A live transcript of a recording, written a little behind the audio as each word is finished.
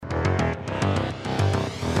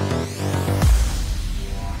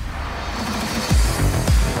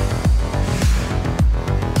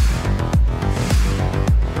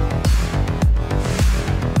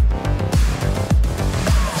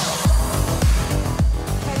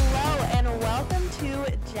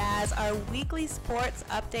our weekly sports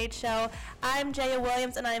update show. I'm Jaya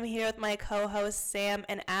Williams, and I'm here with my co-hosts Sam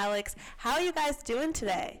and Alex. How are you guys doing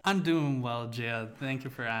today? I'm doing well, Jaya. Thank you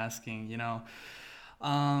for asking.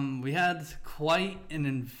 We had quite an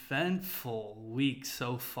eventful week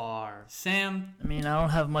so far. Sam? I don't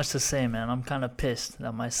have much to say, man. I'm kind of pissed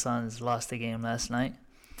that my Suns lost the game last night.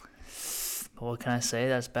 But what can I say?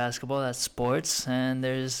 That's basketball, that's sports, and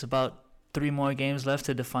there's about 3 more games left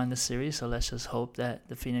to define the series, so let's just hope that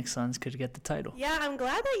the Phoenix Suns could get the title. Yeah, I'm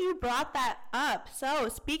glad that you brought that up. So,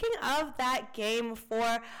 speaking of that game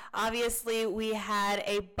 4, obviously we had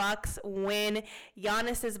a Bucks win.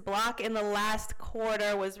 Giannis's block in the last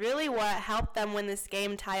quarter was really what helped them win this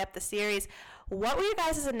game, tie up the series. What were your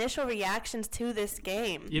guys' initial reactions to this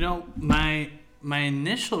game? My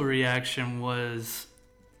initial reaction was,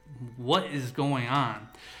 what is going on?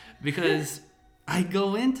 Because I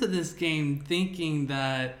go into this game thinking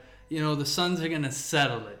that, the Suns are going to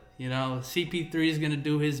settle it. CP3 is going to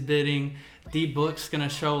do his bidding. D-Book's going to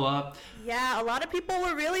show up. Yeah, a lot of people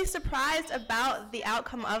were really surprised about the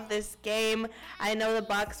outcome of this game. I know the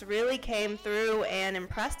Bucks really came through and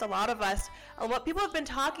impressed a lot of us. What people have been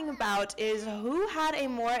talking about is who had a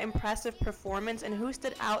more impressive performance and who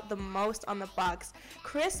stood out the most on the Bucks,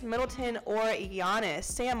 Chris Middleton or Giannis.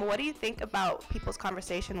 Sam, what do you think about people's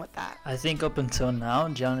conversation with that? I think up until now,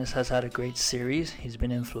 Giannis has had a great series. He's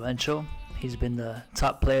been influential. He's been the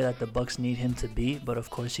top player that the Bucks need him to be, but of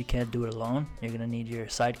course you can't do it alone. You're going to need your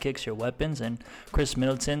sidekicks, your weapons, and Chris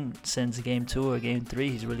Middleton, since Game 2 or Game 3,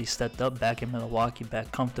 he's really stepped up back in Milwaukee,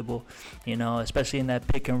 back comfortable, especially in that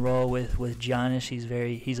pick and roll with Giannis.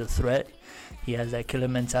 He's a threat. He has that killer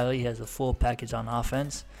mentality. He has a full package on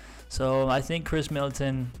offense. So I think Chris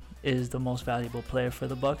Middleton is the most valuable player for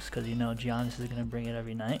the Bucks because Giannis is going to bring it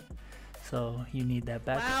every night. So you need that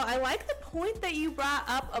backup. Wow, I like the point that you brought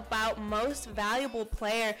up about most valuable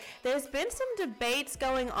player. There's been some debates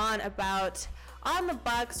going on about, on the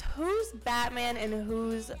Bucks, who's Batman and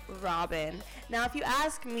who's Robin. Now, if you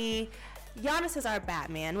ask me, Giannis is our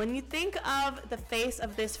Batman. When you think of the face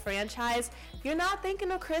of this franchise, you're not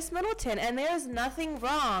thinking of Chris Middleton, and there's nothing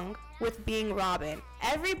wrong with being Robin.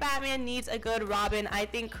 Every Batman needs a good Robin. I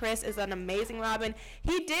think Chris is an amazing Robin.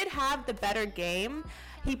 He did have the better game.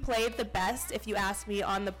 He played the best, if you ask me,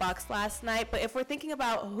 on the Bucks last night. But if we're thinking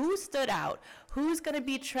about who stood out, who's going to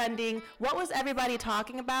be trending, what was everybody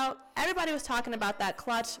talking about? Everybody was talking about that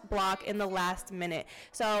clutch block in the last minute.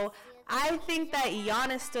 So I think that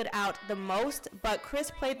Giannis stood out the most, but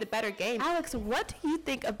Chris played the better game. Alex, what do you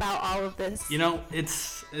think about all of this?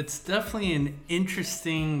 It's definitely an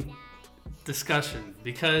interesting discussion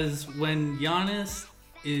because when Giannis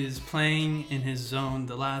is playing in his zone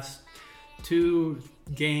the last 2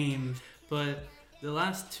 games, but the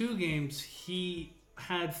last 2 games he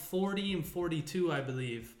had 40 and 42, I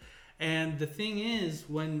believe. And the thing is,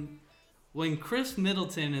 when Chris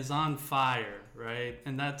Middleton is on fire, right,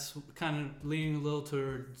 and that's kind of leaning a little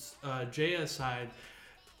towards J.A.S. side,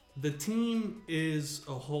 the team is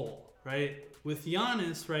a whole, right? With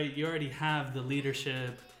Giannis, right, you already have the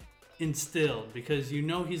leadership instilled because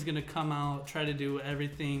he's going to come out, try to do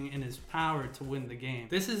everything in his power to win the game.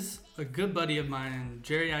 This is a good buddy of mine,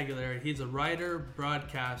 Jerry Aguilera. He's a writer,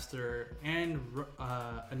 broadcaster, and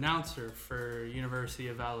announcer for University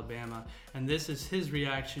of Alabama, and this is his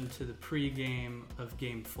reaction to the pregame of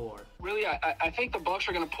Game 4. Really, I think the Bucks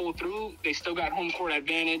are going to pull through. They still got home court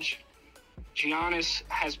advantage. Giannis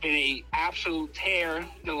has been an absolute tear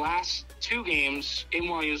the last 2 games. Game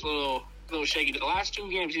 1, he was a little shaky. The last 2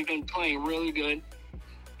 games, he's been playing really good.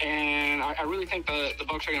 And I really think the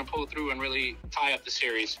Bucks are going to pull through and really tie up the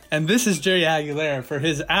series. And this is Jerry Aguilera for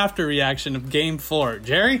his after reaction of Game 4.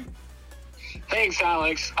 Jerry? Thanks,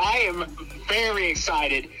 Alex. I am very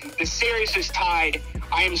excited. The series is tied.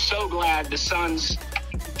 I am so glad the Suns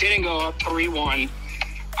didn't go up 3-1.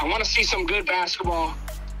 I want to see some good basketball,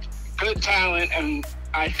 good talent, and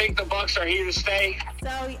I think the Bucks are here to stay.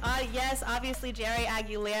 So, yes, obviously Jerry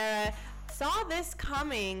Aguilera saw this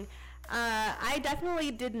coming. I definitely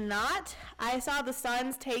did not. I saw the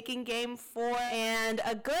Suns taking Game 4, and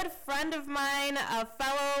a good friend of mine, a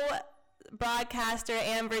fellow broadcaster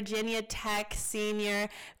and Virginia Tech senior,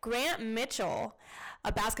 Grant Mitchell,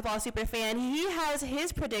 a basketball super fan, he has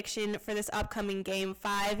his prediction for this upcoming Game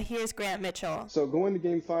 5. Here's Grant Mitchell. So going to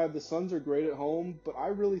Game 5, the Suns are great at home, but I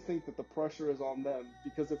really think that the pressure is on them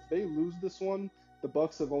because if they lose this one, the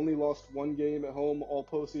Bucks have only lost 1 game at home all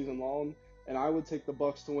postseason long, and I would take the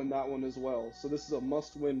Bucks to win that one as well. So this is a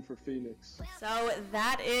must-win for Phoenix. So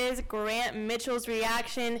that is Grant Mitchell's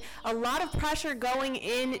reaction. A lot of pressure going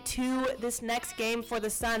into this next game for the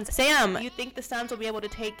Suns. Sam, you think the Suns will be able to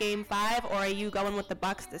take Game 5, or are you going with the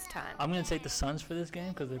Bucks this time? I'm going to take the Suns for this game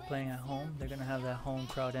because they're playing at home. They're going to have that home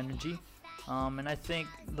crowd energy. And I think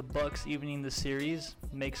the Bucks evening the series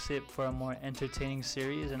makes it for a more entertaining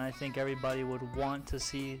series, and I think everybody would want to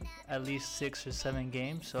see at least 6 or 7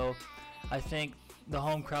 games. So I think the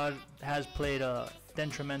home crowd has played a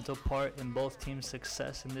detrimental part in both teams'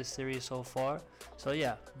 success in this series so far. So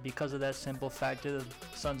yeah, because of that simple factor, the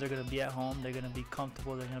Suns are going to be at home. They're going to be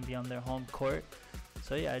comfortable. They're going to be on their home court.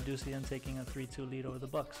 So yeah, I do see them taking a 3-2 lead over the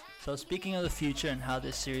Bucks. So speaking of the future and how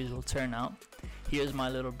this series will turn out, here's my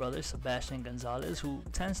little brother, Sebastian Gonzalez, who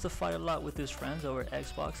tends to fight a lot with his friends over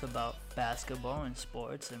Xbox about basketball and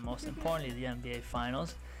sports, and most importantly, the NBA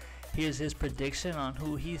Finals. Here's his prediction on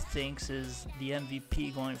who he thinks is the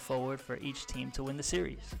MVP going forward for each team to win the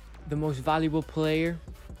series. The most valuable player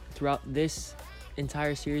throughout this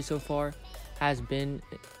entire series so far has been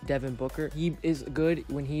Devin Booker. He is good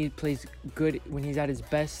when he plays good, when he's at his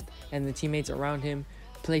best, and the teammates around him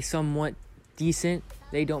play somewhat decent.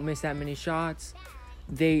 They don't miss that many shots.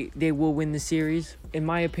 They will win the series. In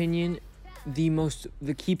my opinion,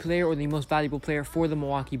 the key player or the most valuable player for the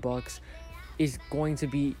Milwaukee Bucks is going to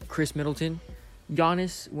be Chris Middleton.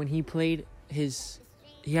 Giannis, when he played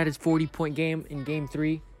he had his 40-point game in Game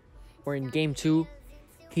 3 or in Game 2.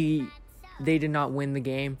 They did not win the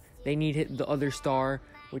game. They need the other star,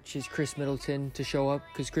 which is Chris Middleton, to show up,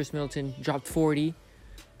 because Chris Middleton dropped 40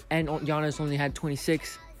 and Giannis only had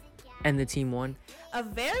 26, and the team won. A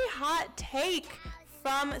very hot take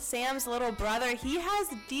from Sam's little brother. He has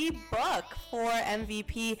D Book for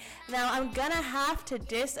MVP. Now, I'm gonna have to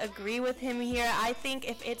disagree with him here. I think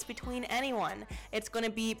if it's between anyone, it's gonna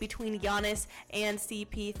be between Giannis and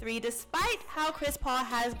CP3. Despite how Chris Paul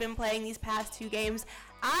has been playing these past 2 games,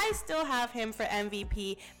 I still have him for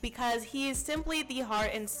MVP because he is simply the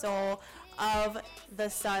heart and soul of the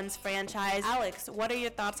Suns franchise. Alex, what are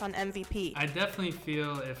your thoughts on MVP? I definitely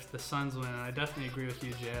feel if the Suns win, I definitely agree with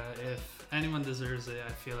you, Jaya. If anyone deserves it,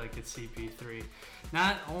 I feel like it's CP3.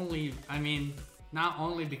 Not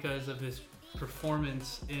only because of his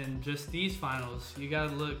performance in just these finals, you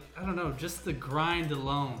gotta look, I don't know, just the grind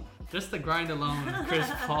alone Chris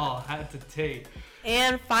Paul had to take.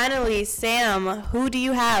 And finally, Sam, who do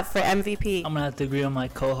you have for MVP? I'm going to have to agree with my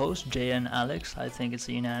co-hosts, Jaya and Alex. I think it's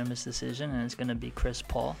a unanimous decision, and it's going to be Chris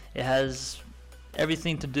Paul. It has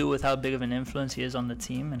everything to do with how big of an influence he is on the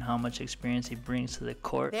team and how much experience he brings to the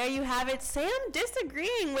court. There you have it. Sam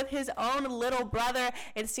disagreeing with his own little brother.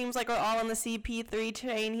 It seems like we're all on the CP3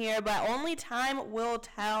 train here, but only time will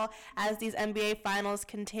tell as these NBA Finals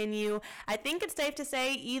continue. I think it's safe to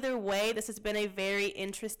say either way, this has been a very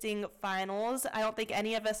interesting Finals. I don't think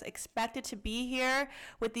any of us expected to be here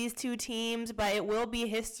with these 2 teams, but it will be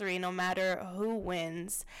history no matter who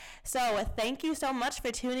wins. So thank you so much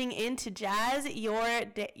for tuning in to J.A.S,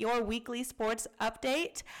 your weekly sports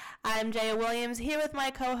update. I'm Jaya Williams here with my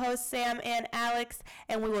co-hosts Sam and Alex,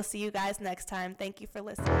 and we will see you guys next time. Thank you for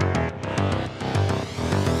listening.